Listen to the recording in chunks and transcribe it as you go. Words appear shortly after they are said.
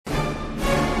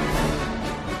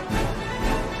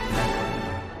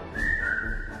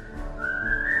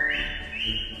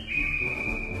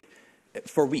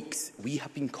For weeks, we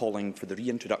have been calling for the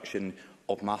reintroduction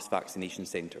of mass vaccination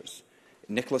centres.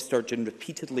 Nicola Sturgeon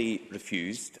repeatedly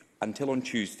refused, until on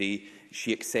Tuesday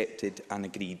she accepted and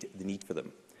agreed the need for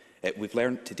them. We've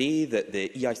learned today that the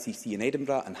EICC in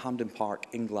Edinburgh and Hampden Park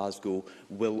in Glasgow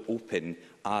will open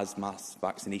as mass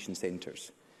vaccination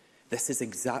centres. This is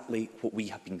exactly what we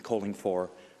have been calling for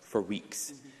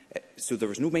weeks. So there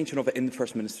was no mention of it in the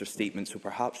First Minister's statement, so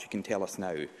perhaps you can tell us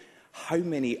now. How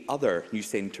many other new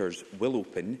centres will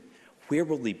open, where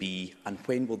will they be, and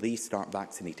when will they start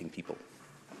vaccinating people?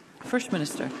 First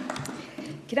Minister.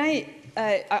 Can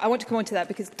I want to come on to that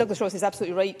because Douglas Ross is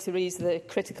absolutely right to raise the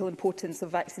critical importance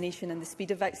of vaccination and the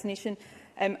speed of vaccination.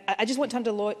 I just want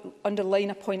to underline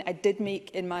a point I did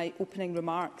make in my opening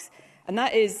remarks, and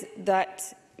that is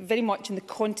that very much in the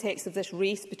context of this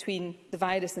race between the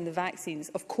virus and the vaccines,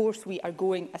 of course we are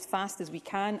going as fast as we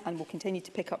can and will continue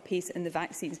to pick up pace in the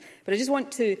vaccines. But I just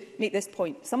want to make this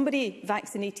point. Somebody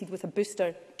vaccinated with a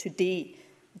booster today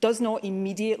does not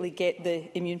immediately get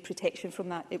the immune protection from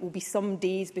that. It will be some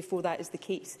days before that is the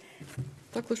case.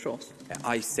 Douglas Ross.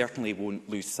 I certainly won't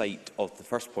lose sight of the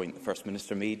first point the First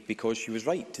Minister made, because she was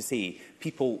right to say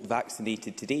people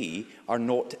vaccinated today are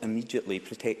not immediately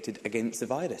protected against the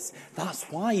virus. That's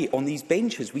why on these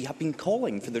benches we have been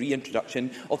calling for the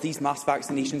reintroduction of these mass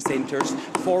vaccination centres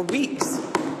for weeks.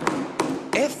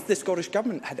 If the Scottish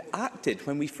Government had acted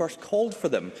when we first called for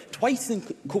them, twice in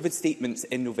COVID statements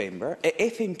in November, at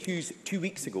FMQs 2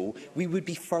 weeks ago, we would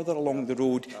be further along the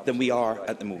road than we are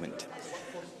at the moment.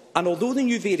 And although the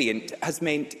new variant has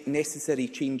meant necessary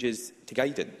changes to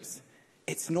guidance,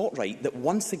 it's not right that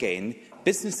once again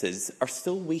businesses are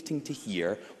still waiting to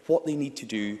hear what they need to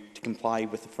do to comply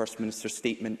with the First Minister's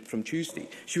statement from Tuesday.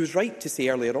 She was right to say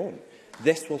earlier on,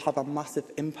 this will have a massive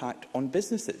impact on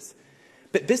businesses.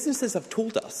 But businesses have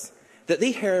told us that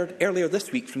they heard earlier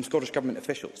this week from Scottish Government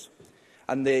officials,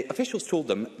 and the officials told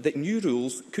them that new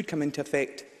rules could come into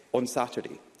effect on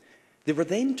Saturday. They were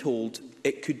then told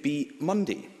it could be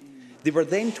Monday. They were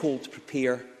then told to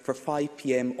prepare for 5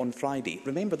 p.m. on Friday.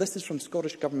 Remember, this is from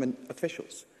Scottish Government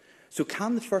officials. So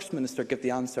can the First Minister give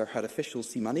the answer her officials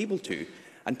seem unable to,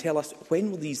 and tell us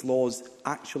when will these laws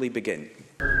actually begin?